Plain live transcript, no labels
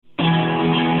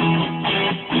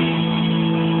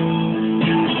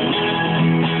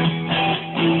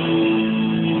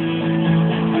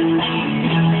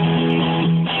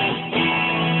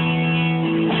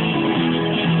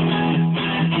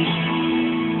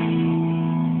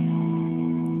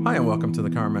Hi, and welcome to the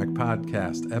Karmak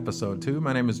Podcast, Episode 2.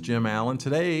 My name is Jim Allen.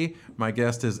 Today, my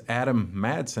guest is Adam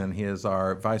Madsen. He is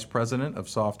our Vice President of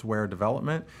Software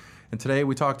Development. And today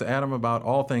we talk to Adam about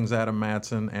all things Adam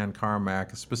Madsen and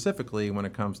Karmak, specifically when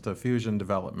it comes to Fusion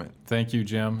development. Thank you,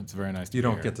 Jim. It's very nice to be You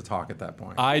here. don't get to talk at that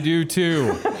point. I do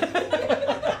too.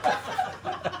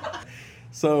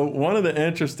 So one of the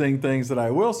interesting things that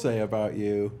I will say about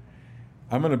you,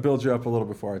 I'm going to build you up a little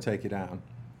before I take you down,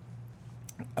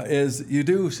 is you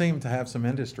do seem to have some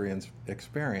industry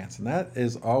experience. And that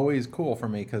is always cool for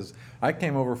me because I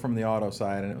came over from the auto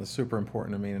side and it was super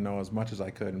important to me to know as much as I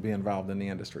could and be involved in the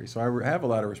industry. So I have a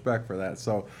lot of respect for that.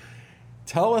 So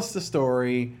tell us the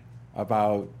story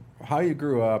about how you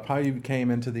grew up, how you came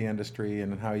into the industry,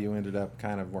 and how you ended up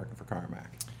kind of working for Karmak.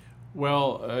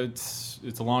 Well, it's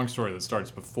a long story that starts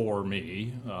before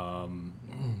me.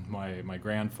 My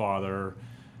grandfather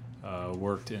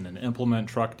worked in an implement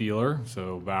truck dealer.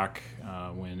 So back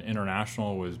when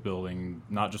International was building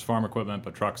not just farm equipment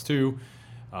but trucks too,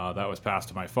 that was passed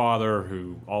to my father,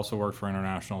 who also worked for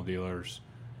International dealers.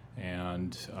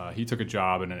 And he took a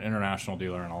job in an International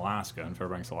dealer in Alaska, in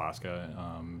Fairbanks, Alaska,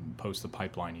 post the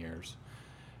pipeline years.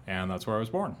 And that's where I was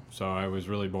born. So I was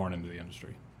really born into the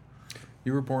industry.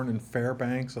 You were born in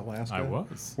Fairbanks, Alaska? I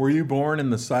was. Were you born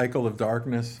in the cycle of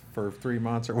darkness for 3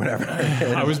 months or whatever?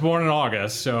 I was born in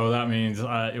August, so that means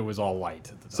it was all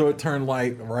light at the time. So it turned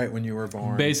light right when you were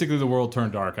born? Basically, the world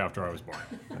turned dark after I was born.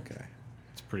 Okay.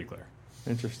 It's pretty clear.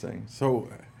 Interesting. So,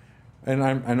 and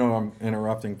I know I'm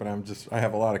interrupting, but I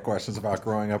have a lot of questions about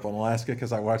growing up in Alaska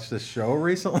because I watched this show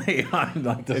recently on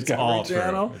the Discovery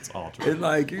Channel. It's all true. And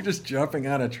like you're just jumping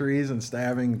out of trees and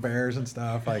stabbing bears and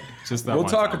stuff. Like just that we'll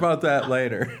one talk time. about that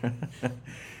later.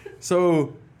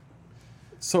 So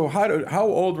how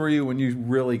old were you when you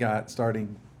really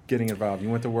starting getting involved?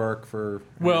 You went to work for.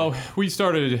 Well, we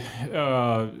started.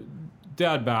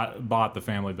 Dad bought the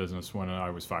family business when I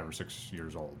was 5 or 6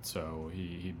 years old. So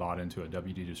he bought into a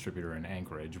WD distributor in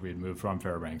Anchorage. We had moved from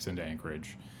Fairbanks into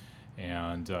Anchorage.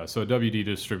 And so a WD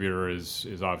distributor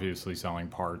is obviously selling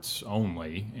parts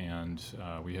only. And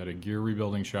we had a gear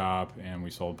rebuilding shop and we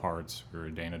sold parts. We were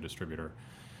a Dana distributor.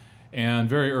 And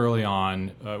very early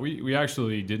on, we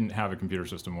actually didn't have a computer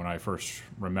system when I first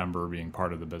remember being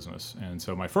part of the business. And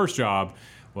so my first job,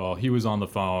 well, he was on the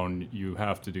phone. You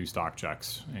have to do stock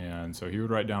checks. And so he would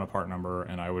write down a part number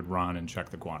and I would run and check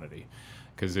the quantity.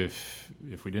 Because if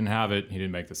we didn't have it, he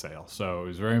didn't make the sale. So it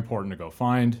was very important to go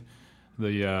find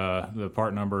the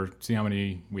part number, see how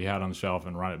many we had on the shelf,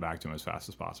 and run it back to him as fast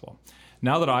as possible.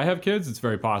 Now that I have kids, it's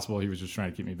very possible he was just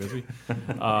trying to keep me busy.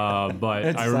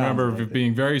 But I remember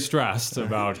being very stressed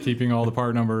about keeping all the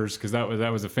part numbers, because that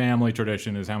was a family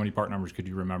tradition, is how many part numbers could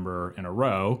you remember in a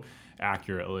row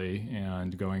accurately,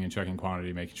 and going and checking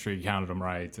quantity, making sure you counted them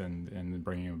right, and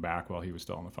bringing him back while he was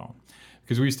still on the phone.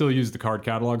 Because we still used the card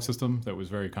catalog system that was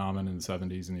very common in the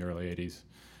 70s and the early 80s.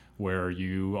 Where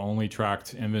you only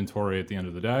tracked inventory at the end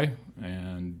of the day,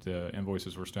 and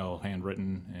invoices were still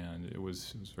handwritten, and it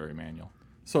was very manual.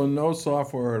 So no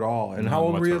software at all. And how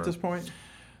old were you at this point?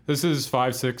 This is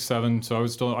 5, 6, 7. So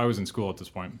I was in school at this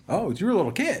point. Oh, you were a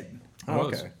little kid. I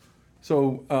was. Okay.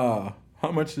 So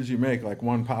how much did you make? Like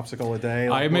one popsicle a day?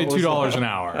 I made $2 an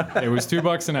hour. It was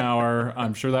 $2 an hour.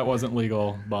 I'm sure that wasn't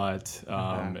legal, but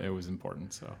it was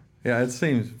important. So. Yeah, it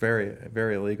seems very,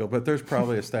 very illegal, but there's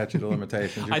probably a statute of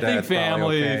limitations. I think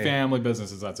family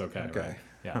businesses, that's okay. Okay. Right?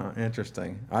 Yeah.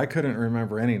 Interesting. I couldn't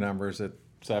remember any numbers at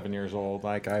 7 years old.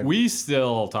 We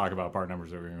still talk about part numbers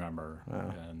that we remember.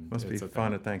 And must be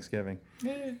fun at Thanksgiving.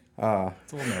 It's a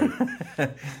little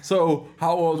nerd. So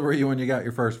how old were you when you got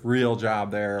your first real job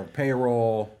there?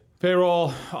 Payroll?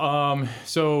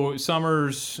 So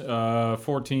summers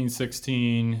 14,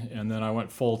 16, and then I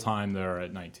went full-time there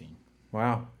at 19.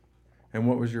 Wow. And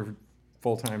what was your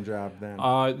full-time job then?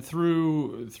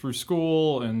 Through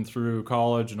school and through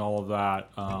college and all of that,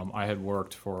 I had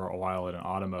worked for a while at an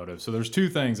automotive. So there's two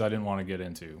things I didn't want to get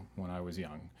into when I was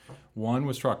young. One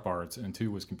was truck parts, and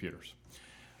two was computers.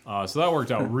 So that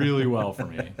worked out really well for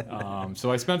me.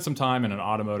 So I spent some time in an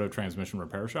automotive transmission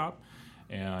repair shop,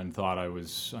 and thought I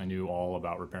knew all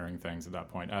about repairing things at that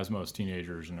point, as most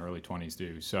teenagers in early 20s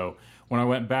do. So when I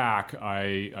went back,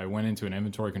 I went into an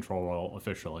inventory control role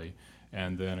officially,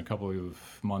 and then a couple of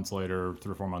months later,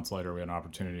 3 or 4 months later, we had an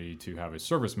opportunity to have a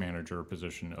service manager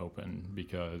position open,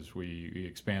 because we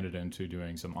expanded into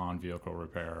doing some on-vehicle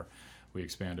repair. We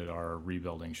expanded our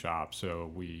rebuilding shop, so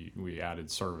we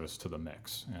added service to the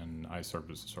mix, and I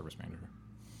served as a service manager.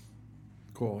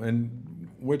 Cool. And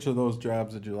which of those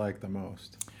jobs did you like the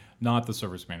most? Not the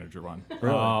service manager one.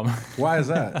 Really? Why is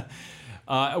that?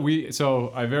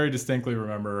 So I very distinctly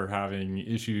remember having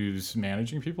issues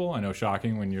managing people. I know,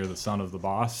 shocking when you're the son of the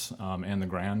boss and the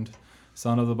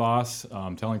grandson of the boss,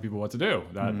 telling people what to do.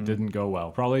 That didn't go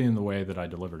well, probably in the way that I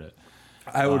delivered it.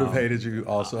 I would have hated you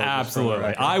also.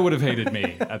 Absolutely. I would have hated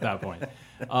me at that point.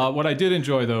 What I did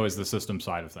enjoy, though, is the system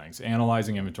side of things.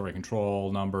 Analyzing inventory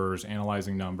control numbers,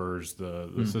 analyzing numbers,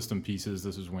 the system pieces.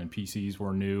 This is when PCs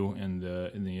were new in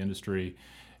the industry.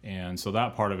 And so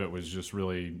that part of it was just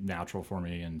really natural for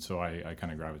me. And so I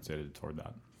kind of gravitated toward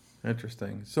that.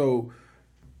 Interesting. So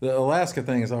the Alaska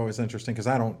thing is always interesting because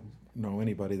I don't know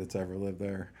anybody that's ever lived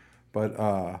there.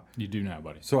 But you do now,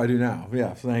 buddy. So I do now.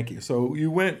 Yeah, thank you. So you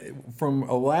went from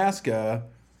Alaska,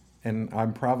 and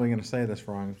I'm probably going to say this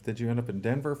wrong. Did you end up in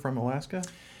Denver from Alaska?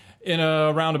 In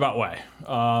a roundabout way.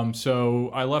 So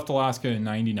I left Alaska in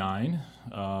 '99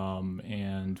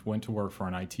 and went to work for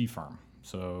an IT firm.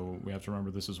 So we have to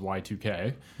remember this is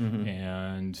Y2K.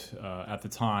 And at the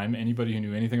time, anybody who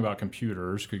knew anything about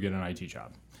computers could get an IT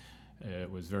job.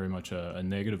 It was very much a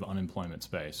negative unemployment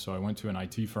space. So I went to an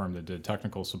IT firm that did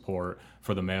technical support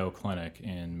for the Mayo Clinic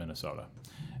in Minnesota.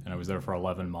 And I was there for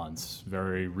 11 months.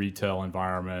 Very retail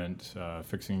environment,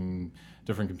 fixing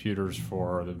different computers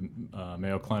for the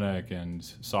Mayo Clinic and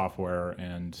software.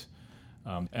 And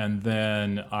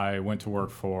then I went to work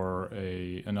for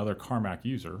another Karmak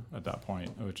user at that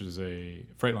point, which is a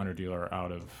Freightliner dealer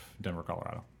out of Denver,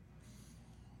 Colorado.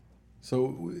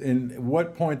 So in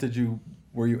what point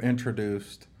were you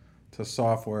introduced to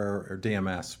software or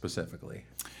DMS specifically?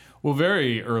 Well,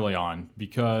 very early on,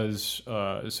 because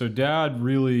so Dad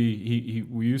really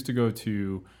we used to go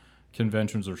to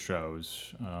conventions or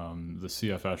shows. The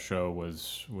CFS show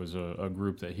was a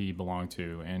group that he belonged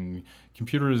to, and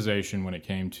computerization when it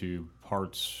came to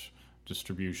parts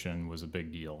distribution was a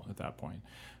big deal at that point.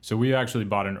 So we actually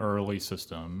bought an early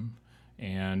system.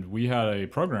 And we had a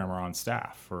programmer on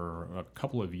staff for a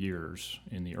couple of years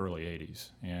in the early 80s.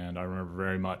 And I remember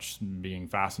very much being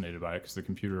fascinated by it because the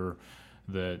computer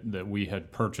that we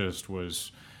had purchased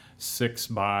was 6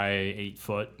 by 8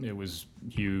 foot. It was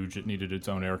huge. It needed its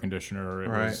own air conditioner.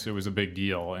 It was a big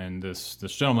deal. And this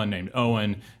gentleman named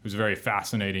Owen, who was a very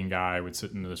fascinating guy, would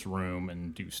sit in this room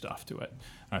and do stuff to it.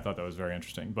 And I thought that was very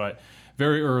interesting. But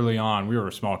very early on, we were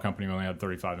a small company. We only had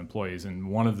 35 employees, and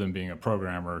one of them being a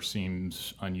programmer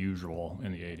seems unusual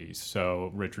in the 80s.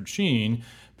 So Richard Sheen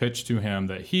pitched to him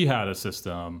that he had a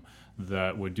system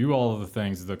that would do all of the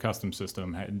things the custom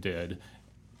system did,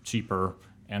 cheaper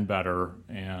and better,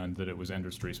 and that it was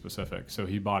industry specific. So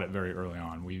he bought it very early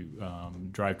on. We,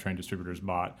 Drivetrain Distributors,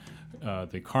 bought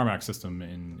the Karmak system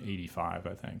in '85,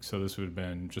 I think. So this would have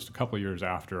been just a couple of years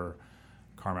after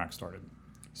Karmak started.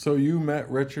 So you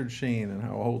met Richard Sheen, and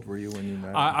how old were you when you met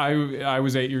him? I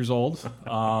was 8 years old.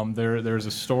 There's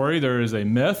a story. There is a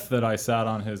myth that I sat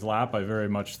on his lap. I very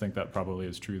much think that probably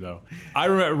is true, though. I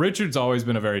remember Richard's always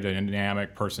been a very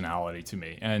dynamic personality to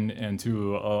me, and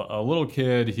to a little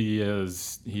kid, he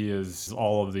is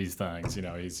all of these things. You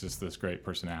know, he's just this great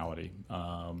personality,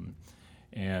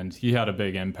 and he had a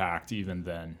big impact even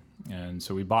then. And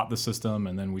so we bought the system,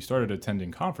 and then we started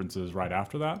attending conferences right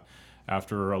after that.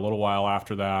 After a little while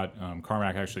after that,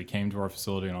 Karmak actually came to our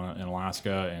facility in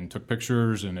Alaska and took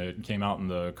pictures, and it came out in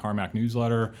the Karmak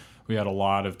newsletter. We had a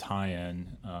lot of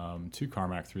tie-in to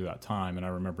Karmak through that time, and I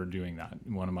remember doing that.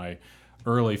 One of my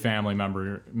early family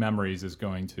memories is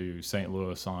going to St.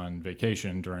 Louis on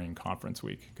vacation during conference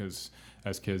week, because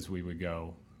as kids we would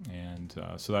go, and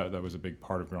so that was a big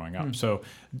part of growing up. So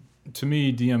to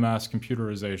me, DMS,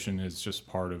 computerization, is just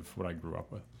part of what I grew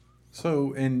up with.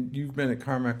 So, and you've been at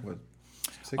Karmak, what,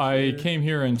 6 years? I came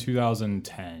here in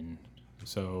 2010,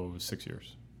 so 6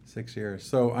 years. 6 years.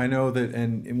 So I know that,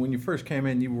 and when you first came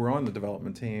in, you were on the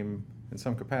development team in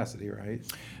some capacity, right?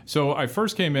 So I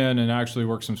first came in and actually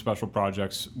worked some special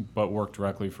projects, but worked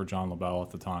directly for John LaBelle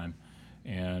at the time.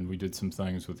 And we did some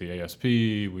things with the ASP.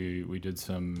 We did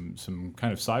some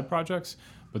kind of side projects,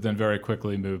 but then very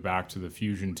quickly moved back to the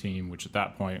Fusion team, which at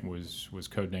that point was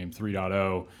codenamed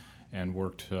 3.0, and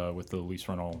worked with the lease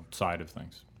rental side of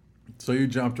things. So you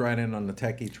jumped right in on the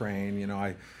techie train. You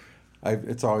know,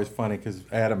 it's always funny because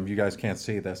Adam, you guys can't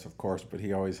see this, of course, but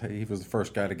he was the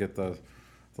first guy to get the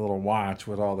little watch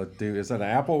with all the Is that an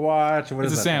Apple Watch?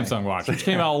 It's a Samsung watch, which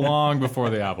came out long before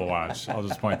the Apple Watch. I'll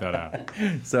just point that out.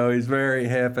 So he's very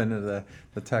hip into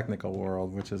the technical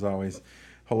world, which is always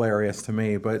hilarious to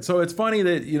me. But so it's funny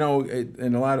that, you know,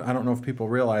 and I don't know if people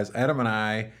realize, Adam and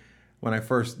I, when I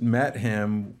first met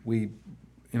him,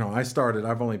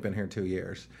 I've only been here 2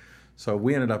 years. So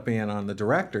we ended up being on the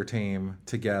director team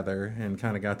together and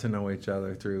kind of got to know each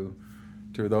other through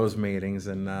those meetings.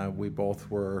 And we both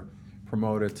were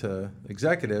promoted to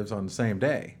executives on the same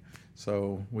day.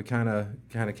 So we kind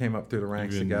of came up through the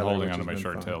ranks You've been together. holding onto my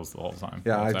shirt tails the whole time.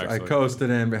 Yeah, I coasted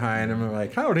in behind him. I'm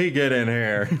like, how'd he get in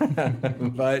here?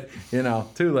 But,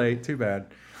 too late, too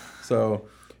bad. So,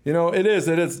 it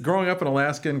is growing up in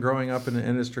Alaska and growing up in the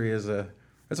industry it's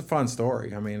a fun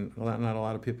story. I mean, not a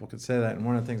lot of people could say that. And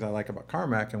one of the things I like about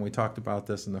Karmak, and we talked about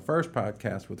this in the first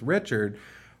podcast with Richard,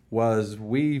 was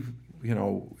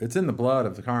it's in the blood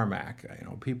of the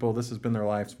Karmak. People, this has been their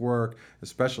life's work,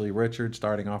 especially Richard,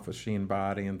 starting off with Sheen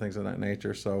Body and things of that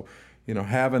nature. So,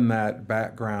 having that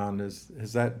background,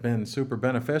 has that been super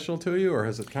beneficial to you, or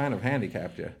has it kind of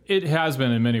handicapped you? It has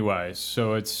been in many ways.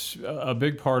 So it's a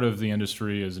big part of the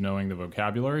industry is knowing the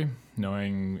vocabulary,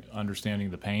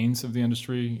 understanding the pains of the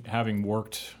industry. Having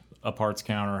worked a parts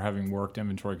counter, having worked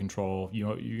inventory control,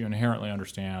 you inherently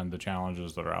understand the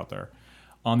challenges that are out there.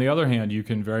 On the other hand, you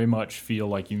can very much feel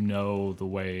like you know the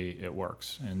way it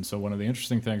works. And so one of the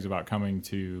interesting things about coming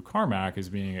to Karmak is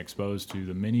being exposed to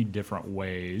the many different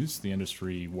ways the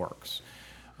industry works.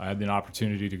 I had the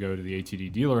opportunity to go to the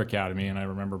ATD Dealer Academy, and I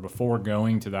remember before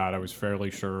going to that, I was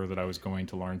fairly sure that I was going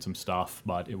to learn some stuff,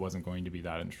 but it wasn't going to be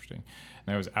that interesting.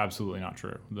 And that was absolutely not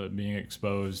true. Being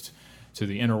exposed to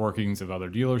the inner workings of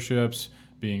other dealerships,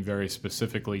 being very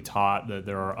specifically taught that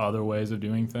there are other ways of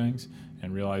doing things,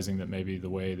 and realizing that maybe the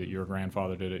way that your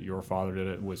grandfather did it, your father did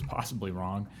it, was possibly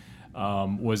wrong,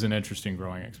 was an interesting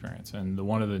growing experience. And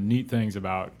one of the neat things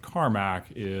about Karmak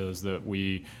is that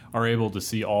we are able to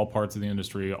see all parts of the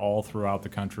industry all throughout the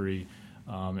country,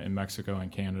 in Mexico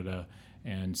and Canada,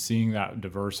 and seeing that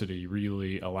diversity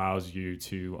really allows you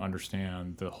to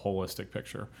understand the holistic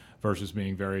picture versus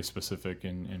being very specific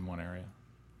in one area.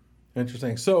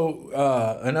 Interesting. So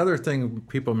another thing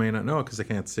people may not know because they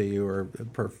can't see you, or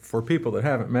for people that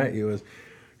haven't met you, is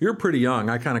you're pretty young.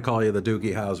 I kind of call you the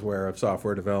Doogie Houseware of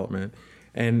software development.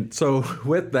 And so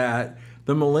with that,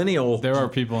 the millennial... There are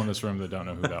people in this room that don't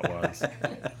know who that was.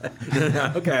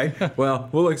 Okay. Well,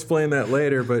 we'll explain that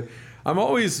later. But I'm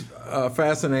always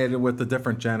fascinated with the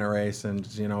different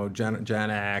generations,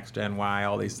 Gen X, Gen Y,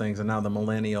 all these things, and now the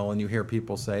millennial. And you hear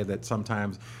people say that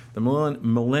sometimes the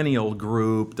millennial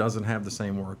group doesn't have the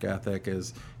same work ethic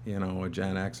as, a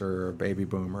Gen X or a baby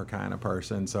boomer kind of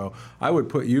person. So I would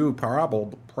put you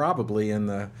probably in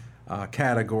the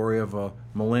category of a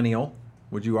millennial.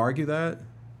 Would you argue that?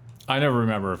 I never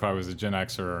remember if I was a Gen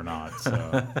Xer or not.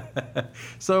 So,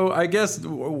 so I guess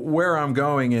where I'm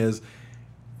going is,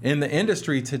 in the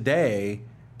industry today,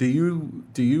 do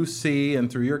you see,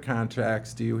 and through your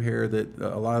contacts, do you hear that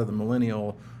a lot of the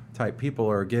millennial type people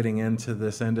are getting into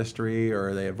this industry, or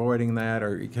are they avoiding that?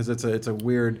 Or because it's a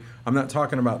weird, I'm not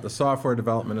talking about the software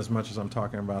development as much as I'm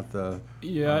talking about the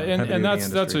and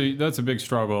that's a big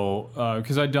struggle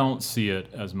because I don't see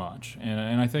it as much,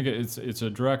 and I think it's a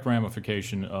direct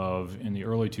ramification of, in the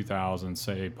early 2000s,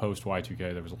 say post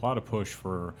Y2K, there was a lot of push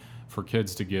for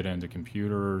kids to get into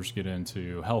computers, get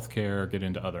into healthcare, get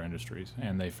into other industries,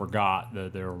 and they forgot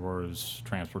that there was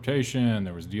transportation,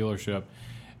 there was dealership.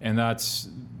 And that's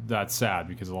sad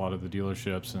because a lot of the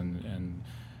dealerships and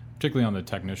particularly on the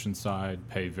technician side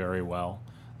pay very well.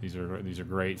 These are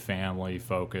great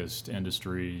family-focused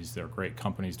industries. They're great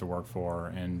companies to work for,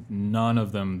 and none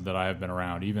of them that I have been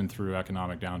around, even through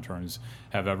economic downturns,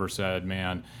 have ever said,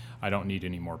 "Man, I don't need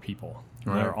any more people."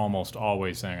 Right. They're almost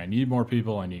always saying, "I need more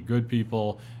people. I need good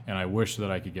people, and I wish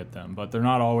that I could get them." But they're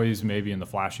not always maybe in the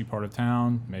flashy part of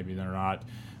town. Maybe they're not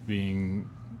being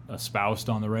espoused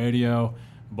on the radio.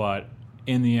 But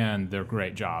in the end, they're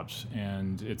great jobs,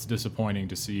 and it's disappointing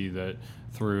to see that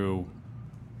through,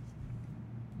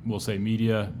 we'll say,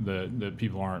 media, that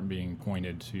people aren't being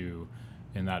pointed to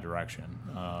in that direction.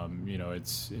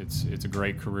 It's a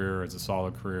great career, it's a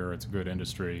solid career, it's a good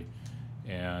industry,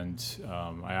 and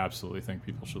I absolutely think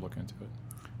people should look into it.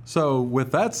 So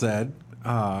with that said,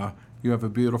 you have a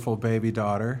beautiful baby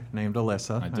daughter named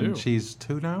Alyssa. I do. And she's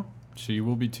 2 now? She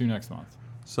will be 2 next month.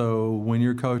 So when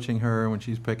you're coaching her, when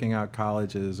she's picking out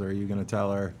colleges, are you going to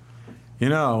tell her,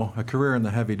 a career in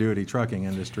the heavy-duty trucking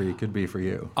industry could be for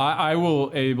you? I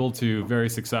will able to very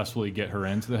successfully get her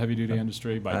into the heavy-duty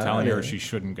industry by telling her she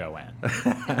shouldn't go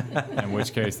in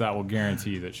which case that will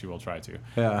guarantee that she will try to.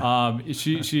 Yeah.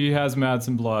 She has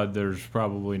Madsen blood. There's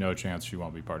probably no chance she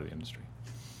won't be part of the industry.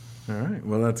 All right.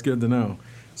 Well, that's good to know.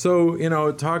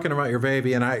 So, talking about your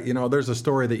baby, and there's a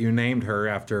story that you named her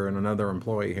after another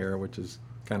employee here, which is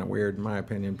kind of weird in my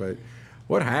opinion, but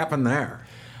what happened there?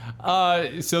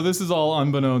 So this is all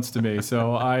unbeknownst to me.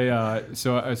 So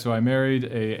I married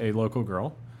a local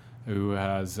girl who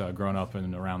has grown up in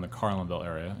and around the Carlinville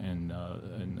area in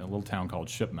a little town called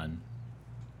Shipman.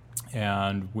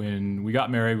 And when we got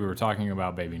married, we were talking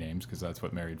about baby names because that's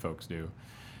what married folks do.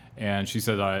 And she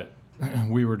said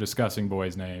we were discussing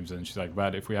boys' names, and she's like,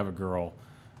 but if we have a girl,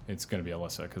 it's going to be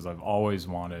Alyssa because I've always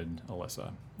wanted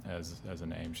Alyssa as a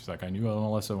name. She's like, I knew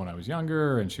Alyssa when I was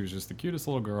younger, and she was just the cutest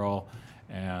little girl.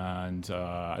 And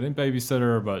I didn't babysit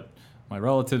her, but my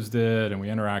relatives did, and we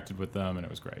interacted with them, and it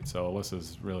was great. So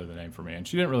Alyssa's really the name for me. And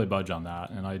she didn't really budge on that,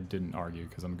 and I didn't argue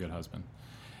because I'm a good husband.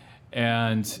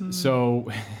 And so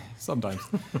sometimes.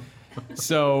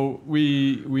 So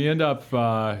we end up,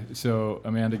 so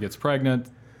Amanda gets pregnant.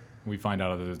 We find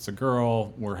out that it's a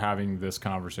girl. We're having this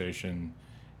conversation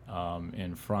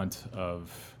in front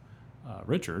of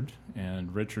Richard,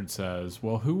 and Richard says,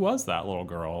 well, who was that little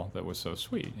girl that was so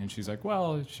sweet? And she's like,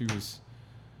 well, she was,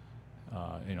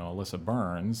 Alyssa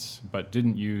Burns, but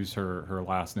didn't use her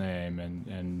last name.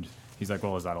 And he's like,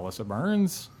 well, is that Alyssa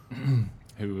Burns,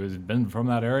 who has been from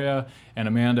that area? And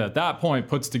Amanda at that point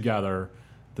puts together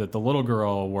that the little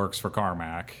girl works for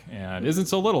Karmak and isn't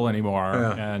so little anymore.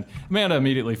 Yeah. And Amanda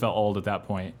immediately felt old at that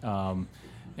point.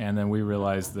 And then we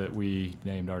realized that we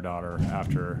named our daughter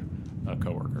after a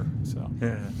coworker. So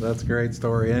yeah, that's a great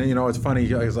story. And it's funny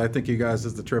because I think you guys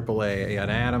is the AAA. You had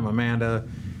Adam, Amanda,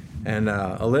 and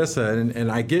Alyssa.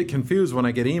 And I get confused when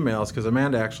I get emails because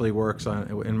Amanda actually works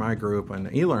in my group on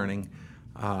e-learning.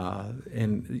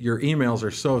 And your emails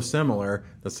are so similar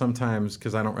that sometimes,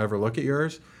 because I don't ever look at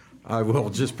yours, I will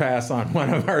just pass on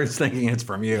one of ours thinking it's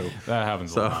from you. That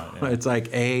happens a lot. Yeah. It's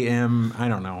like AM, I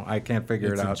don't know. I can't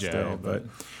figure it out still. But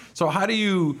so how do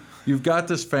you've got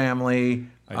this family,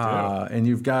 and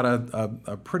you've got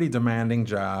a pretty demanding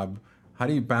job. How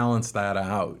do you balance that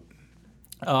out?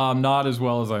 Not as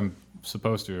well as I'm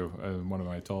supposed to, what am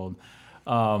I told?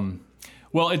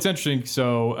 Well, it's interesting.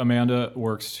 So Amanda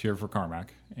works here for Karmak,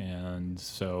 and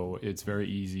so it's very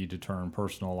easy to turn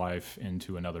personal life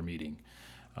into another meeting.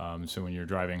 So when you're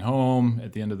driving home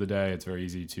at the end of the day, it's very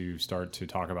easy to start to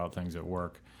talk about things at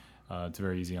work. It's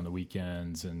very easy on the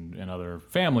weekends and other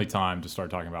family time to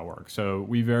start talking about work. So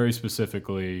we very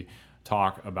specifically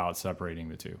talk about separating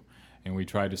the two. And we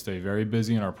try to stay very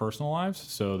busy in our personal lives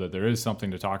so that there is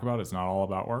something to talk about. It's not all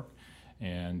about work.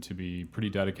 And to be pretty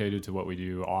dedicated to what we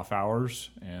do off hours.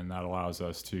 And that allows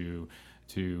us to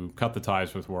cut the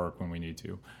ties with work when we need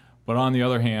to. But on the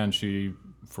other hand, she,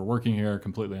 for working here,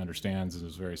 completely understands and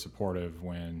is very supportive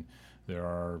when there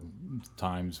are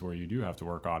times where you do have to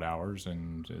work odd hours,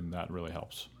 and that really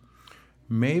helps.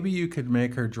 Maybe you could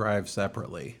make her drive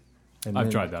separately.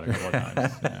 I've tried that a couple of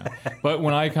times. Yeah. But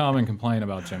when I come and complain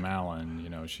about Jim Allen,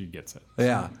 she gets it.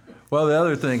 Yeah. Well, the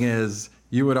other thing is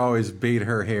you would always beat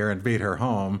her here and beat her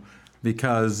home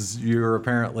because you're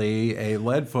apparently a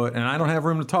leadfoot, and I don't have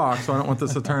room to talk, so I don't want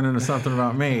this to turn into something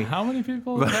about me. How many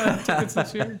people have tickets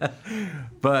this year?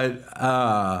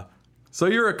 But so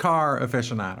you're a car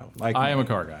aficionado, like I am a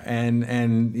car guy, and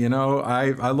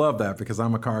I love that because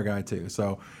I'm a car guy too.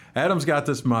 So Adam's got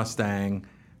this Mustang.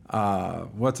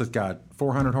 What's it got?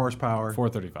 400 horsepower.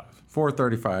 435.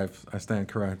 435. I stand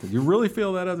corrected. You really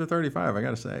feel that other 35, I got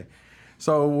to say.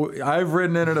 So I've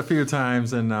ridden in it a few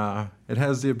times, and it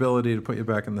has the ability to put you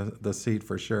back in the seat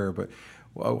for sure. But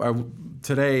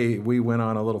today we went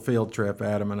on a little field trip,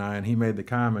 Adam and I, and he made the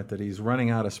comment that he's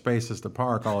running out of spaces to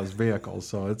park all his vehicles.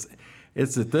 So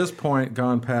it's at this point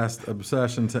gone past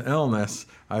obsession to illness,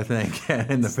 I think,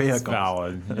 in the vehicles. It's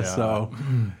valid. Yeah.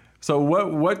 So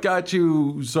what got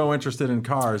you so interested in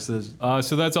cars?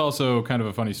 So that's also kind of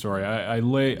a funny story.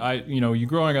 You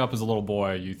growing up as a little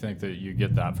boy, you think that you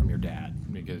get that from your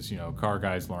dad because car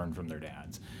guys learn from their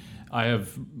dads. I have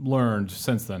learned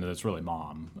since then that it's really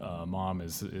mom. Mom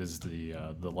is the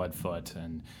leadfoot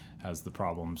and has the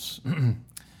problems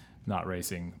not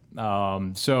racing.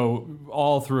 So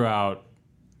all throughout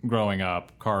growing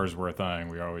up, cars were a thing.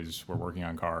 We always were working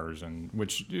on cars, and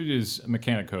which is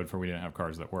mechanic code for we didn't have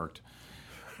cars that worked.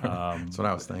 That's what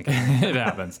I was thinking. It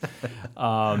happens.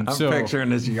 I'm picturing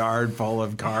this yard full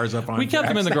of cars up on. We kept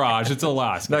them in the garage. It's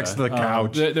Alaska. Next to the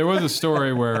couch. There was a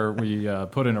story where we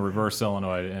put in a reverse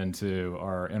solenoid into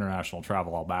our international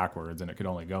travel all backwards, and it could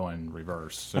only go in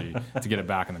reverse. So to get it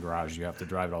back in the garage, you have to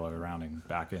drive it all the way around and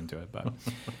back into it.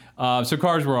 But so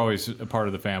cars were always a part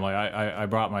of the family. I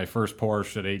brought my first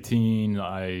Porsche at 18.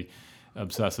 I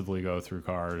obsessively go through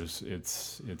cars.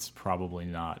 It's probably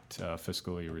not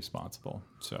fiscally responsible.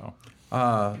 So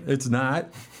it's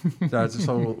not.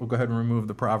 So we'll go ahead and remove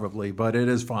the probably, but it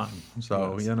is fun.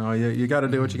 So yes. You got to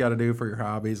do what you got to do for your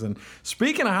hobbies. And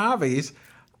speaking of hobbies,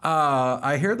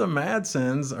 I hear the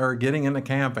Madsens are getting into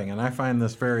camping, and I find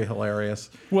this very hilarious.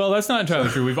 Well, that's not entirely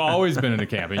true. We've always been into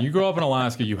camping. You grow up in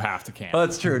Alaska, you have to camp. Well,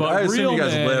 that's true. But I assume you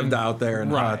guys men, lived out there in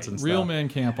huts and stuff. Real men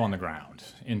camp on the ground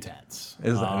in tents.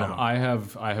 Is that no? I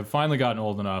have finally gotten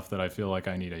old enough that I feel like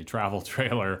I need a travel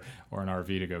trailer or an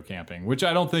RV to go camping, which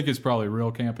I don't think is probably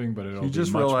real camping, but it'll You be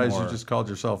just much realized more... you just called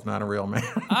yourself not a real man.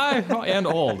 And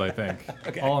old, I think.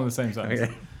 Okay. All in the same sentence.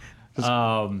 Okay.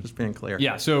 Just being clear.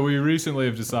 Yeah, so we recently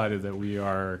have decided that we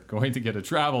are going to get a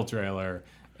travel trailer,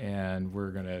 and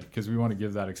we're going to, because we want to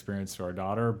give that experience to our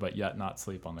daughter, but yet not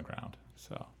sleep on the ground.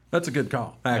 So that's a good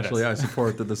call. Actually, I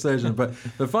support the decision. But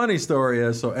the funny story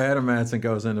is, so Adam Madsen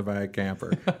goes in to buy a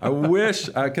camper. I wish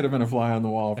I could have been a fly on the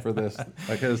wall for this,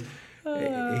 because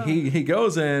he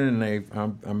goes in,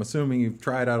 and I'm assuming you've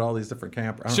tried out all these different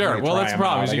campers. Sure. Well, that's the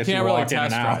problem is you can't really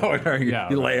test drive.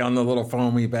 You lay on the little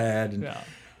foamy bed.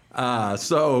 And,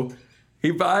 so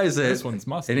he buys it. This one's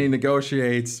musty. And he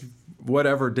negotiates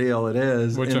whatever deal it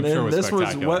is. Which and I'm sure was this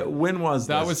spectacular. When was this?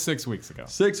 That was 6 weeks ago.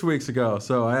 6 weeks ago.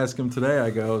 So I asked him today, I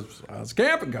go, how's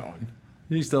camping going?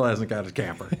 He still hasn't got his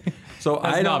camper. So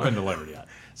It's not been delivered yet.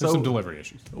 There's some delivery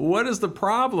issues. What is the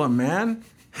problem, man?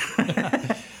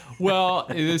 Well,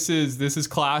 this is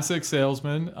classic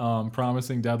salesman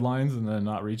promising deadlines and then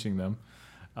not reaching them,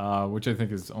 which I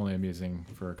think is only amusing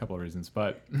for a couple of reasons.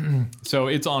 But so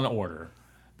it's on order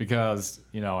because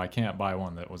I can't buy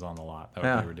one that was on the lot.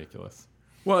 That would be ridiculous.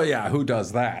 Well, yeah, who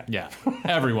does that? Yeah,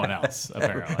 everyone else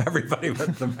apparently. Everybody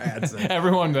but the Madsen.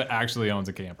 Everyone that actually owns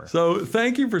a camper. So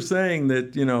thank you for saying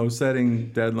that.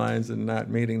 Setting deadlines and not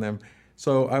meeting them.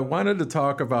 So I wanted to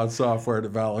talk about software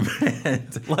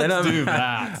development. Let's do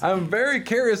that. I'm very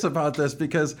curious about this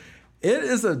because it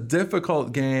is a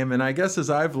difficult game, and I guess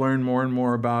as I've learned more and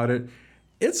more about it,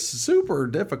 it's super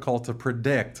difficult to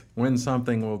predict when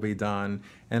something will be done.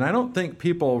 And I don't think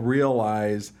people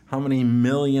realize how many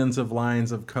millions of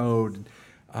lines of code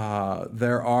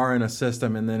there are in a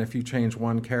system. And then if you change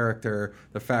one character,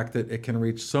 the fact that it can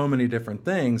reach so many different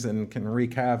things and can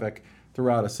wreak havoc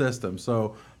throughout a system.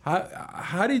 So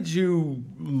how did you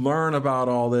learn about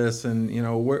all this, and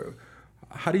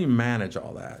how do you manage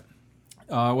all that?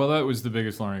 Well, that was the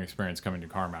biggest learning experience coming to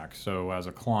Karmak. So as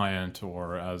a client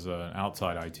or as an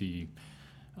outside IT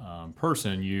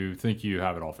person, you think you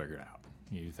have it all figured out.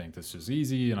 You think this is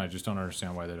easy, and I just don't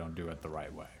understand why they don't do it the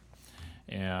right way.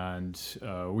 And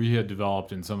we had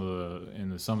developed in some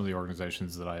of the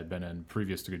organizations that I had been in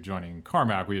previous to joining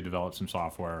Karmak, we had developed some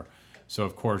software. So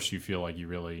of course you feel like you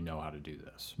really know how to do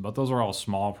this. But those are all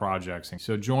small projects. And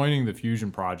so joining the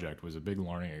Fusion project was a big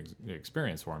learning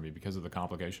experience for me because of the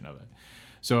complication of it.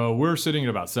 So we're sitting at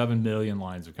about 7 million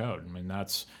lines of code. I mean,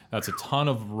 that's a ton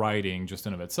of writing just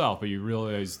in of itself, but you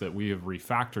realize that we have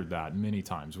refactored that many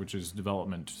times, which is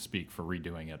development speak for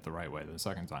redoing it the right way the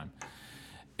second time.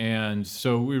 And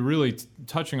so we're really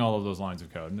touching all of those lines of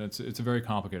code, and it's a very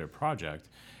complicated project.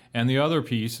 And the other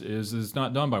piece is it's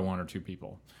not done by one or two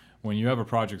people. When you have a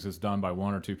project that's done by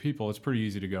one or two people, it's pretty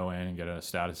easy to go in and get a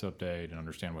status update and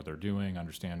understand what they're doing,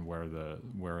 understand where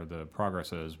the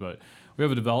progress is. But we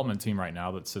have a development team right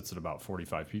now that sits at about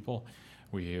 45 people.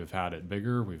 We have had it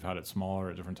bigger, we've had it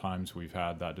smaller at different times. We've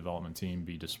had that development team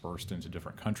be dispersed into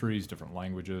different countries, different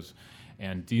languages,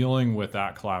 and dealing with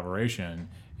that collaboration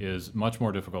is much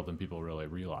more difficult than people really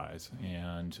realize.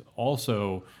 And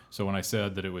also, so when I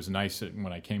said that it was nice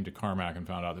when I came to Karmak and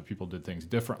found out that people did things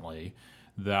differently,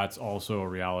 that's also a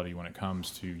reality when it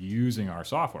comes to using our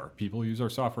software. People use our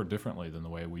software differently than the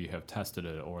way we have tested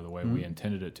it or the way we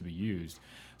intended it to be used.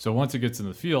 So once it gets in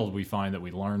the field, we find that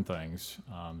we learn things,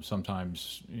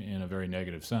 sometimes in a very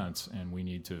negative sense, and we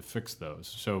need to fix those.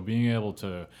 So being able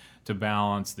to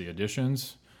balance the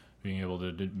additions, being able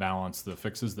to balance the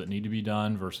fixes that need to be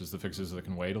done versus the fixes that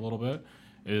can wait a little bit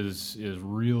is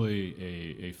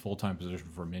really a full-time position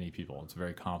for many people. It's a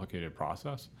very complicated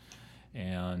process.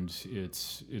 And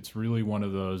it's really one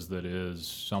of those that is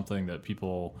something that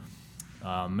people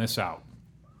miss out.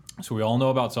 So we all know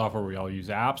about software, we all use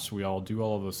apps, we all do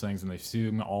all of those things, and they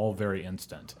seem all very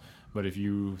instant. But if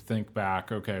you think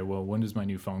back, okay, well, when does my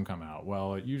new phone come out?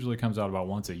 Well, it usually comes out about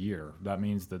once a year. That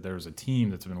means that there's a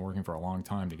team that's been working for a long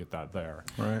time to get that there,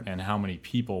 right, and how many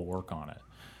people work on it.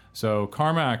 So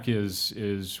Karmak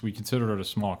is we consider it a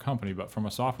small company, but from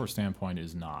a software standpoint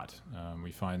is not.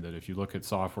 We find that if you look at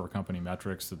software company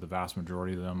metrics, that the vast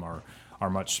majority of them are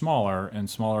much smaller, and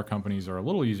smaller companies are a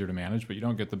little easier to manage, but you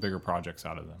don't get the bigger projects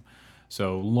out of them.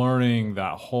 So learning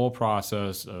that whole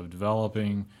process of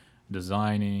developing,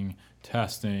 designing,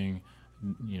 testing,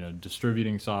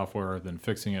 distributing software, then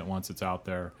fixing it once it's out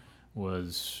there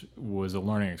was a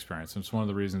learning experience. And it's one of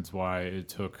the reasons why it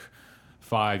took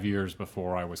 5 years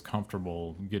before I was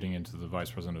comfortable getting into the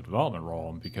vice president of development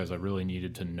role, because I really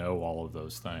needed to know all of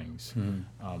those things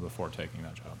before taking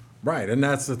that job. Right, and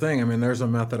that's the thing. I mean, there's a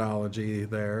methodology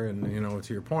there, and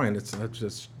to your point, it's not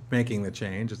just making the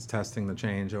change; it's testing the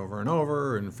change over and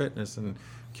over, and fitness and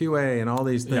QA and all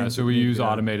these things. Yeah, so we use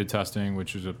automated testing,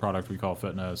 which is a product we call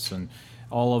Fitness, and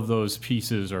all of those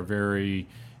pieces are very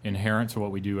inherent to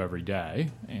what we do every day,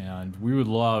 and we would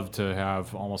love to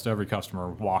have almost every customer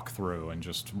walk through and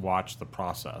just watch the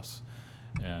process,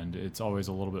 and it's always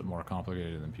a little bit more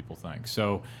complicated than people think.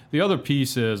 So the other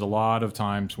piece is, a lot of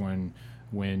times when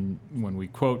we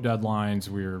quote deadlines,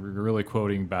 we're really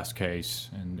quoting best case,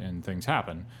 and things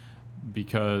happen,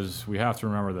 because we have to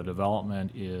remember that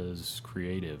development is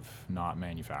creative, not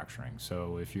manufacturing.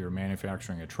 So if you're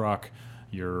manufacturing a truck,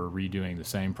 you're redoing the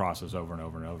same process over and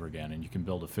over and over again, and you can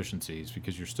build efficiencies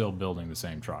because you're still building the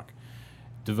same truck.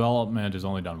 Development is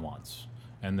only done once,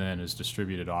 and then is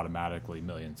distributed automatically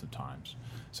millions of times.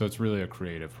 So it's really a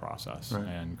creative process, right.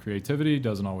 And creativity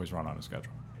doesn't always run on a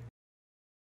schedule.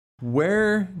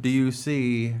 Where do you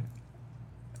see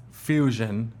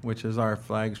Fusion, which is our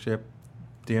flagship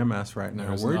DMS right now?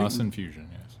 There's an us in Fusion,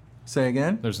 yes. Say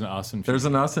again? There's an us in Fusion. There's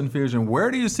an us in Fusion.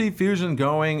 Where do you see Fusion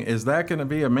going? Is that going to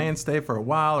be a mainstay for a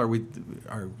while, or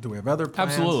do we have other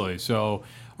plans? Absolutely. So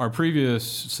our previous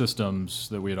systems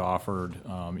that we had offered,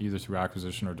 either through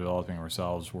acquisition or developing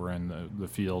ourselves, were in the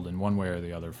field in one way or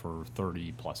the other for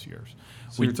 30 plus years.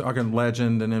 So you're talking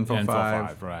Legend and Info 5? Info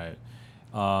 5,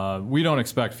 right. We don't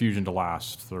expect Fusion to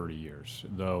last 30 years,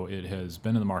 though it has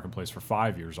been in the marketplace for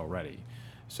 5 years already.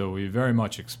 So we very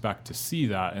much expect to see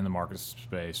that in the market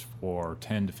space for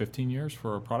 10 to 15 years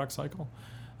for a product cycle.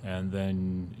 And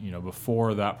then,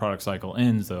 before that product cycle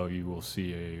ends, though, you will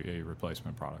see a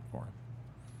replacement product for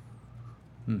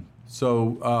it.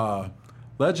 So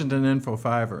Legend and Info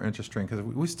 5 are interesting because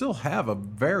we still have a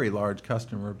very large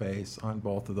customer base on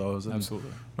both of those. And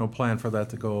absolutely. No plan for that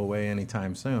to go away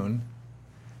anytime soon.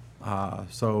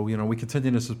 So, we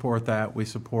continue to support that. We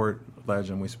support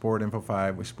Legend, we support Info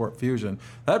 5, we support Fusion.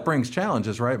 That brings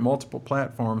challenges, right? Multiple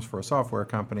platforms for a software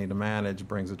company to manage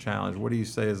brings a challenge. What do you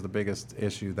say is the biggest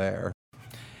issue there?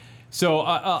 So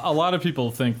a lot of people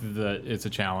think that it's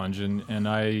a challenge, and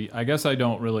I guess I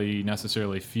don't really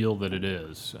necessarily feel that it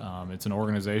is. It's an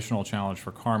organizational challenge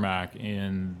for Karmak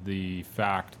in the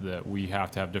fact that we have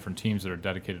to have different teams that are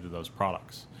dedicated to those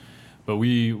products. But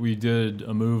we did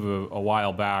a move a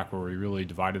while back where we really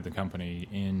divided the company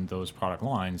in those product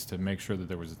lines to make sure that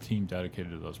there was a team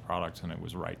dedicated to those products and it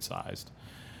was right-sized.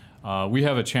 We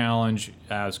have a challenge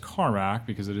as Karmak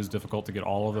because it is difficult to get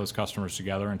all of those customers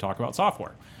together and talk about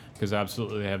software, because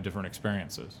absolutely they have different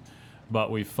experiences.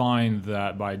 But we find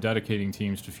that by dedicating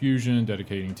teams to Fusion,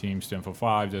 dedicating teams to Info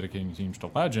 5, dedicating teams to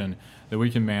Legend, that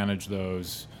we can manage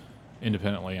those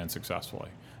independently and successfully.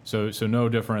 So no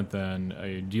different than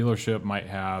a dealership might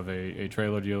have a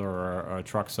trailer dealer or a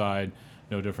truck side,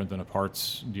 no different than a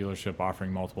parts dealership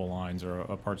offering multiple lines or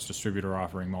a parts distributor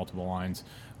offering multiple lines.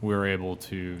 We're able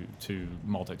to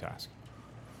multitask.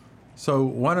 So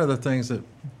one of the things that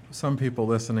some people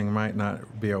listening might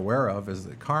not be aware of is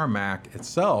that Karmak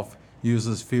itself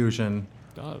uses Fusion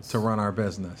to run our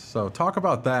business. So talk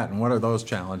about that, and what are those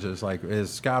challenges? Like,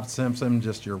 is Scott Simpson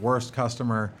just your worst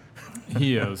customer?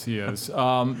 He is. Yeah,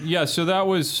 so that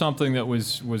was something that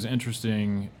was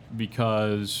interesting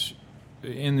because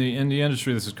in the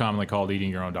industry, this is commonly called eating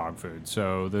your own dog food.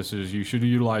 So this is, you should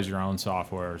utilize your own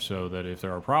software so that if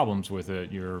there are problems with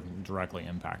it, you're directly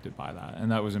impacted by that.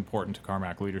 And that was important to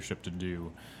Karmak leadership to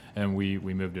do, and we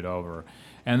moved it over.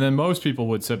 And then most people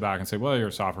would sit back and say, well, you're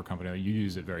a software company, you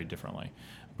use it very differently.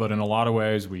 But in a lot of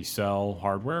ways, we sell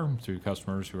hardware to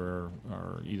customers who are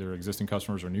either existing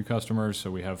customers or new customers.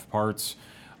 So we have parts,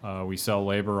 we sell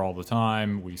labor all the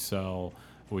time, we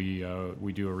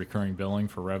do a recurring billing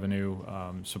for revenue,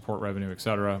 support revenue, et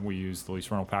cetera. We use the lease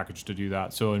rental package to do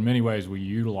that. So in many ways, we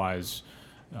utilize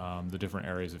the different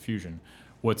areas of Fusion.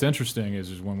 What's interesting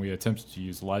is when we attempted to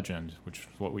use Legend, which is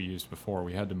what we used before,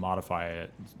 we had to modify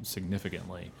it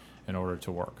significantly in order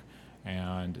to work.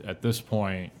 And at this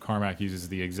point, Karmak uses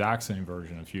the exact same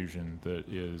version of Fusion that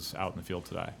is out in the field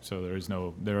today. So there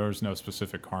is no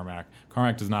specific Karmak.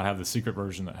 Karmak does not have the secret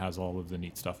version that has all of the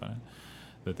neat stuff in it.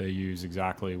 That they use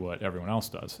exactly what everyone else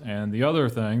does. And the other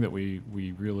thing that we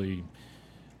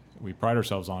pride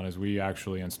ourselves on is we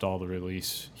actually install the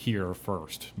release here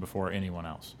first before anyone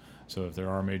else. So if there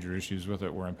are major issues with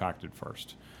it, we're impacted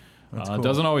first. Cool. It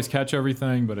doesn't always catch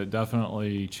everything, but it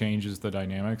definitely changes the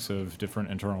dynamics of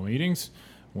different internal meetings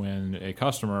when a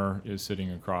customer is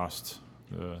sitting across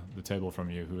the table from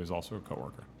you who is also a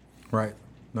coworker. Right.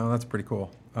 No, that's pretty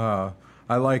cool.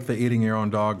 I like the eating your own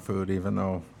dog food, even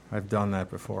though I've done that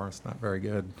before. It's not very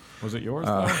good. Was it yours?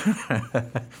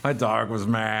 My dog was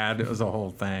mad. It was a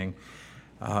whole thing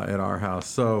at our house.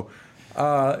 So,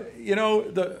 I'm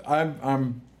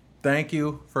thank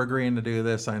you for agreeing to do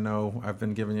this. I know I've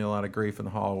been giving you a lot of grief in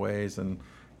the hallways and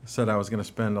said I was going to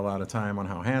spend a lot of time on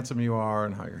how handsome you are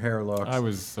and how your hair looks. I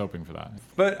was hoping for that.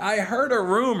 But I heard a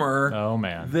rumor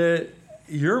that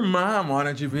your mom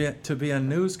wanted you to be a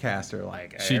newscaster.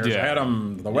 Like, she did.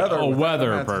 Adam, the weather. A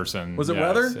weather person. Was it yes,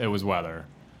 weather? It was weather.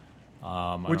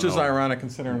 Which is ironic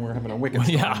considering we're having a wicked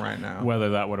storm right now.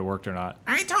 Whether that would have worked or not.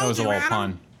 I told that was you, a little Adam.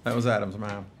 pun. That was Adam's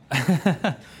mom.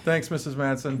 Thanks, Mrs.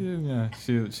 Madsen. Yeah,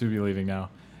 she'll be leaving now.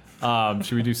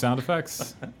 Should we do sound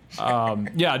effects?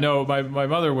 My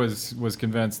mother was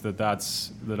convinced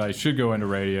that I should go into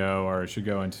radio, or I should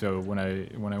go into, when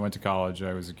I went to college,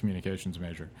 I was a communications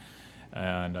major,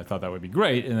 and I thought that would be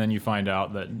great. And then you find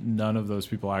out that none of those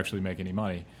people actually make any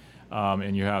money,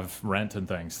 and you have rent and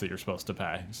things that you're supposed to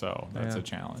pay. So that's a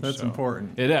challenge. That's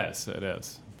important. It is.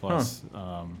 Plus,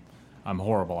 I'm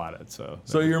horrible at it.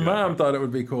 So your mom thought it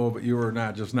would be cool, but you were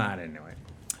not into it.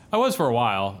 I was for a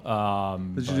while.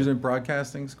 Did you do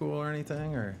broadcasting school or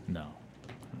anything, or no?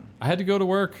 I had to go to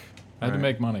work. I had to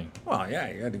make money. Well,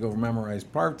 yeah, you had to go memorize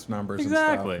parts numbers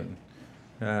Exactly. and stuff.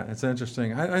 And, it's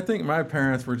interesting. I think my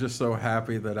parents were just so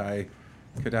happy that I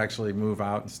could actually move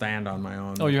out and stand on my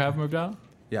own. Oh, you have moved out?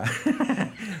 Yeah.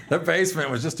 The basement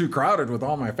was just too crowded with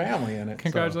all my family in it.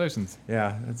 Congratulations. So,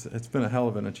 yeah, it's been a hell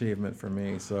of an achievement for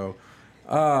me. So,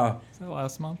 was that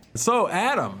last month? So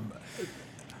Adam,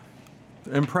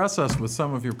 impress us with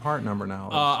some of your part number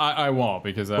knowledge. I won't,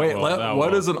 because that Wait, will,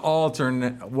 what is an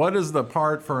alternate? What is the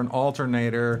part for an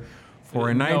alternator for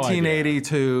a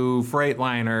 1982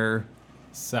 Freightliner?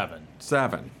 7.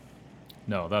 7.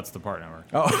 No, that's the part number.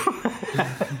 Oh.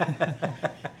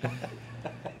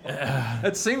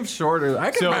 It seems shorter.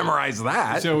 I can memorize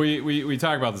that. So we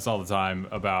talk about this all the time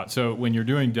about, so when you're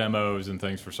doing demos and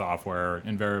things for software,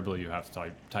 invariably you have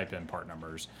to type in part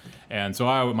numbers. And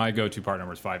so my go-to part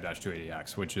number is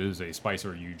 5-280X, which is a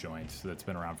Spicer U-joint that's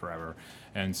been around forever.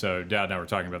 And so Dad and I were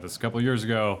talking about this a couple of years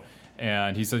ago,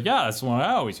 and he said, yeah, that's the one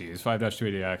I always use,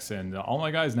 5-280X. And all my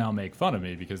guys now make fun of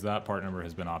me because that part number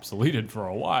has been obsoleted for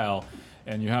a while,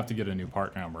 and you have to get a new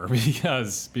part number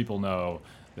because people know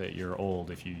that you're old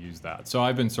if you use that. So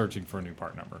I've been searching for a new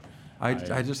part number. I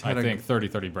think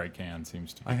 3030 brake can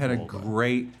seems to be I had cool, a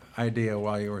great idea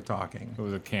while you were talking. It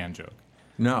was a can joke.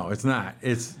 No, it's not.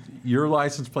 It's your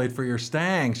license plate for your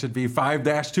Stang should be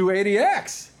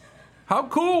 5-280X. How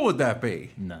cool would that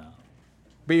be? No.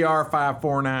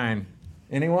 BR549.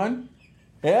 Anyone?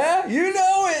 Yeah, you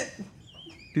know it.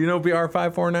 Do you know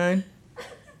BR549?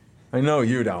 I know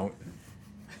you don't.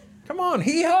 Come on,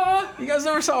 Hee Haw. You guys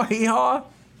never saw Hee Haw?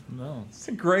 No. It's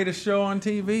the greatest show on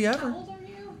TV ever. How old are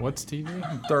you? What's TV?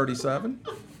 37.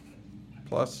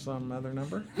 Plus some other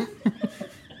number.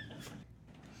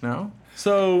 No?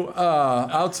 So,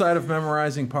 outside of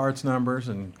memorizing parts numbers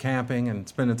and camping and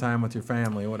spending time with your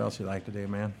family, what else you like to do,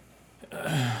 man?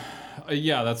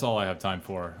 Yeah, that's all I have time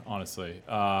for, honestly.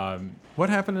 What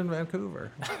happened in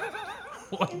Vancouver?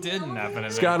 What didn't happen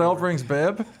in Scott Elbring's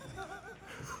bib?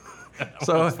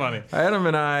 So That's funny. Adam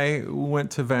and I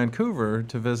went to Vancouver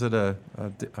to visit a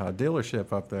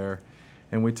dealership up there,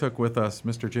 and we took with us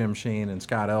Mr. Jim Sheen and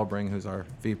Scott Elbring, who's our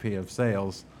VP of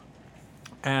sales.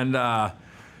 And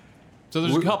so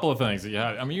there's a couple of things that you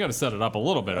have. I mean, you got to set it up a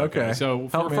little bit. Okay. So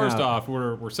Help me first out. off,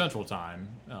 we're Central Time.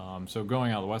 So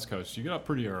going out the West Coast, you get up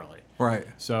pretty early. Right.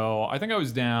 So I think I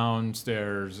was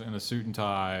downstairs in a suit and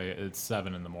tie at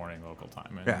 7 in the morning local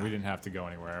time, and we didn't have to go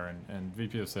anywhere. And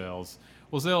VP of sales,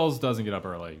 well, sales doesn't get up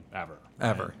early ever.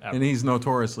 Ever. And he's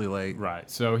notoriously late. Right.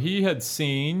 So he had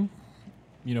seen,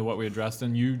 what we had dressed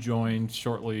in. You joined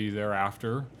shortly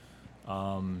thereafter,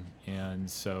 and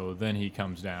so then he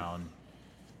comes down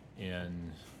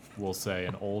in, we'll say,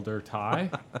 an older tie.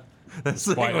 This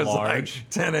thing quite was large. like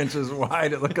 10 inches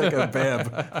wide. It looked like a bib.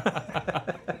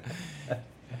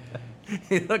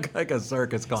 He looked like a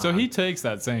circus clown. So he takes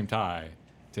that same tie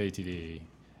to ATD,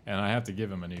 and I have to give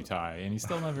him a new tie, and he's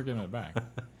still never giving it back.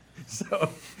 So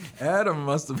Adam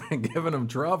must have been giving him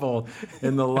trouble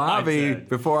in the lobby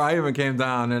before I even came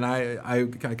down. And I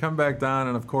come back down,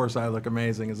 and of course I look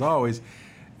amazing as always.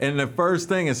 And the first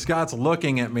thing is Scott's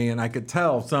looking at me, and I could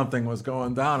tell something was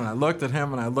going down. And I looked at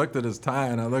him, and I looked at his tie,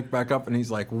 and I looked back up, and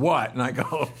he's like, "What?" And I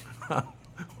go,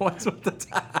 What's with the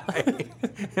tie?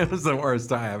 It was the worst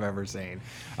tie I've ever seen.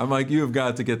 I'm like, you've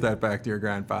got to get that back to your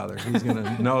grandfather. He's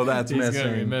gonna know that's missing. He's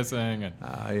gonna be missing. And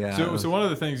yeah. So one of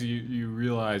the things you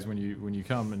realize when you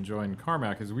come and join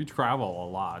Karmak is we travel a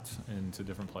lot into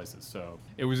different places. So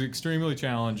it was extremely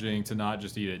challenging to not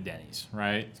just eat at Denny's,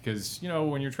 right? Because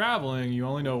when you're traveling, you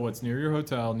only know what's near your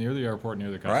hotel, near the airport,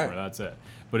 near the customer. Right. That's it.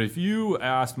 But if you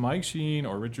ask Mike Sheen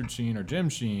or Richard Sheen or Jim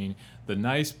Sheen the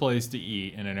nice place to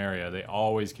eat in an area, they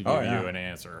always can give you an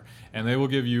answer. And they will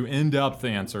give you in-depth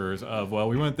answers of, well,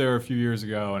 we went there a few years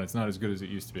ago and it's not as good as it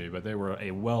used to be. But they were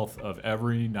a wealth of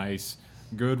every nice,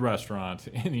 good restaurant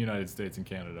in the United States and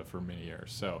Canada for many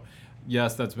years. So,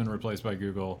 yes, that's been replaced by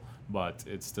Google, but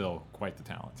it's still quite the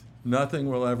talent. Nothing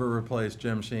will ever replace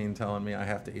Jim Sheen telling me I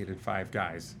have to eat at Five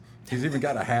Guys. He's even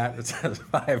got a hat that says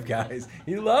Five Guys.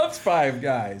 He loves Five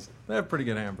Guys. They have pretty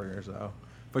good hamburgers, though.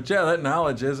 But yeah, that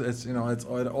knowledge it's an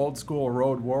old school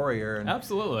road warrior. And,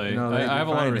 absolutely, I have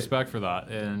a lot of respect for that,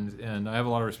 and I have a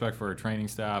lot of respect for our training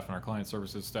staff and our client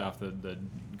services staff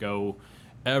that go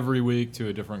every week to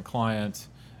a different client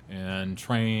and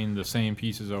train the same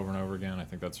pieces over and over again. I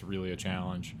think that's really a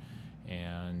challenge,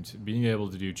 and being able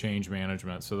to do change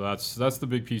management. So that's the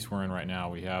big piece we're in right now.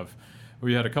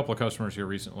 We had a couple of customers here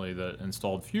recently that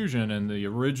installed Fusion, and the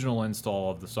original install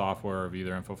of the software of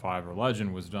either Info5 or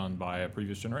Legend was done by a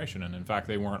previous generation, and in fact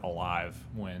they weren't alive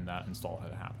when that install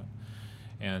had happened.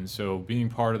 And so being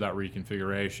part of that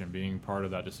reconfiguration, being part of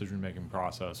that decision-making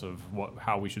process of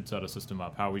how we should set a system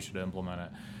up, how we should implement it,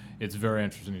 it's very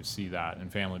interesting to see that,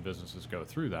 and family businesses go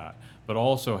through that. But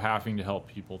also having to help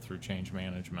people through change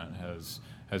management has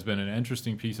been an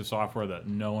interesting piece of software that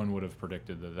no one would have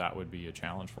predicted that would be a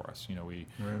challenge for us.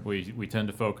 We tend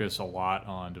to focus a lot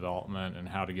on development and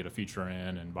how to get a feature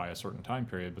in and by a certain time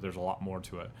period, but there's a lot more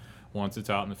to it. Once it's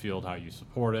out in the field, how you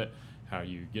support it, how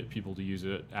you get people to use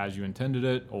it as you intended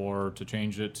it, or to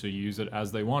change it to use it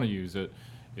as they want to use it,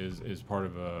 is part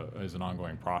of an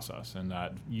ongoing process. And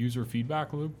that user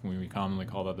feedback loop, we commonly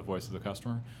call that the voice of the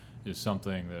customer, is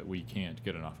something that we can't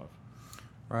get enough of.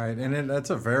 Right, and that's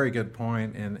a very good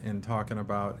point in talking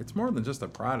about, it's more than just a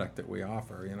product that we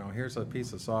offer. Here's a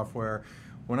piece of software.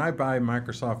 When I buy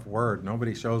Microsoft Word,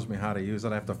 nobody shows me how to use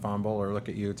it. I have to fumble or look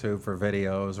at YouTube for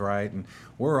videos, right? And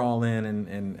we're all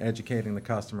in educating the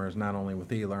customers, not only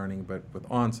with e-learning, but with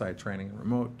on-site training and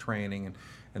remote training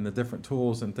and the different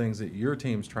tools and things that your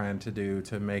team's trying to do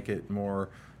to make it more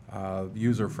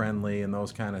user-friendly and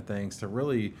those kind of things, to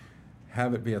really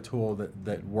have it be a tool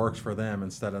that works for them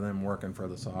instead of them working for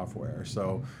the software.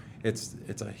 So it's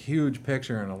a huge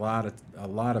picture, and a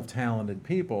lot of talented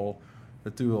people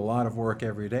that do a lot of work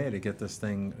every day to get this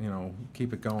thing,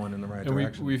 keep it going in the right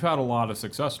direction. We've had a lot of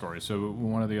success stories. So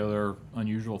one of the other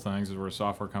unusual things is we're a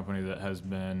software company that has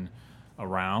been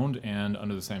around and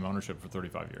under the same ownership for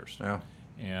 35 years. Yeah.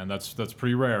 And that's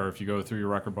pretty rare if you go through your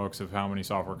record books of how many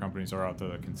software companies are out there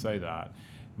that can say that.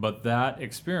 But that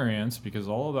experience, because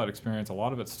all of that experience, a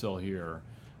lot of it's still here.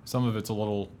 Some of it's a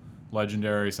little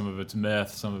legendary, some of it's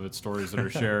myth, some of it's stories that are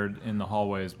shared in the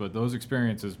hallways. But those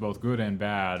experiences, both good and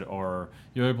bad, you're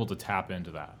able to tap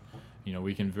into that.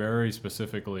 We can very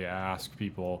specifically ask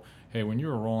people, hey, when you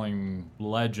were rolling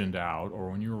Legend out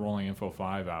or when you were rolling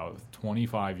Info5 out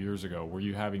 25 years ago, were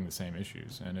you having the same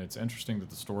issues? And it's interesting that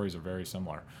the stories are very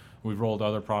similar. We've rolled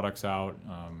other products out.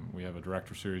 We have a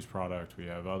Director Series product. We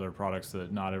have other products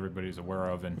that not everybody's aware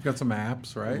of. And we've got some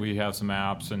apps, right? We have some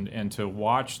apps. And to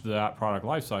watch that product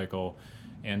lifecycle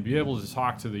and be able to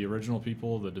talk to the original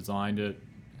people that designed it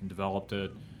and developed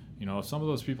it, some of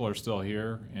those people are still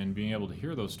here, and being able to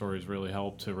hear those stories really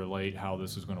help to relate how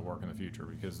this is going to work in the future,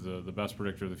 because the best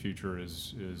predictor of the future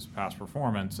is past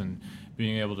performance, and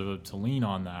being able to lean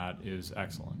on that is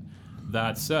excellent.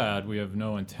 That said, we have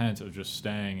no intent of just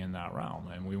staying in that realm,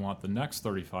 and we want the next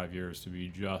 35 years to be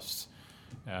just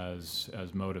as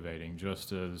motivating,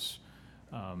 just as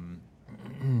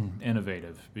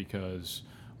innovative, because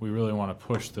we really want to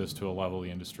push this to a level the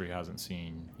industry hasn't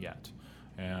seen yet.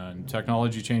 And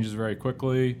technology changes very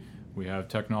quickly. We have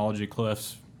technology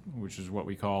cliffs, which is what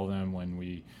we call them when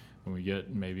we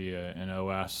get maybe an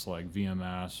OS like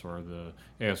VMS or the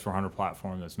AS400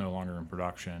 platform that's no longer in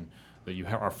production, that you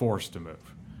are forced to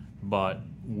move. But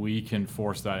we can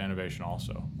force that innovation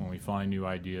also when we find new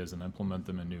ideas and implement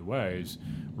them in new ways,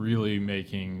 really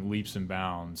making leaps and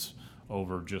bounds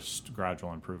over just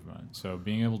gradual improvement. So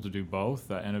being able to do both,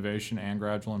 that innovation and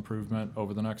gradual improvement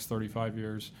over the next 35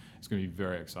 years, is going to be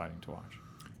very exciting to watch.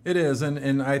 It is,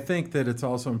 and I think that it's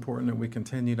also important that we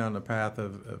continued on the path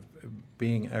of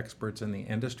being experts in the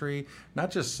industry,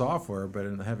 not just software, but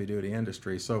in the heavy-duty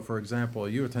industry. So, for example,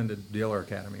 you attended Dealer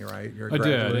Academy, right? You're a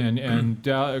graduate. I did, and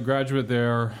a graduate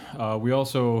there. We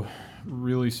also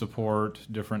really support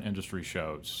different industry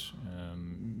shows.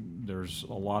 There's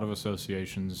a lot of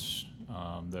associations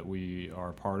that we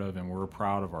are part of, and we're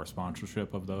proud of our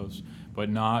sponsorship of those, but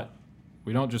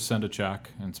we don't just send a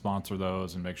check and sponsor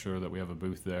those and make sure that we have a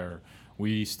booth there.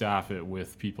 We staff it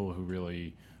with people who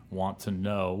really want to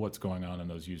know what's going on in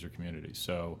those user communities.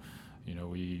 So,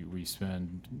 we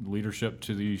spend leadership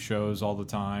to these shows all the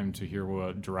time to hear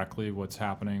directly what's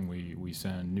happening. We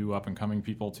send new up-and-coming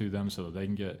people to them so that they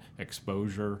can get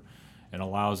exposure, and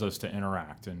allows us to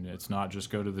interact. And it's not just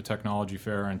go to the technology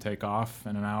fair and take off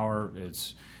in an hour.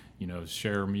 It's,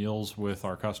 share meals with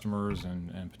our customers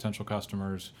and potential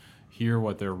customers, hear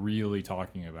what they're really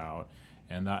talking about,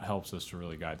 and that helps us to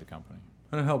really guide the company.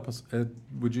 And it helps us.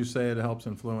 Would you say it helps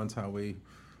influence how we,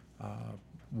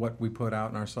 what we put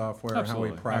out in our software, Absolutely.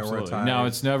 how we prioritize? Absolutely. Now,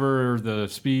 it's never the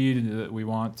speed that we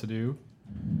want to do,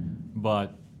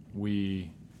 but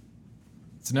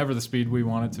it's never the speed we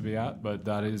want it to be at, but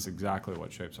that is exactly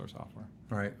what shapes our software.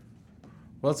 Right.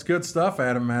 Well, it's good stuff,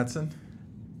 Adam Madsen.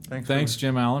 Thanks,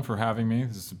 Jim Allen, for having me.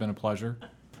 This has been a pleasure.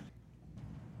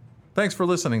 Thanks for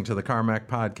listening to the Karmak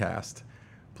Podcast.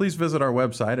 Please visit our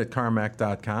website at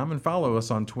karmak.com and follow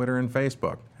us on Twitter and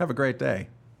Facebook. Have a great day.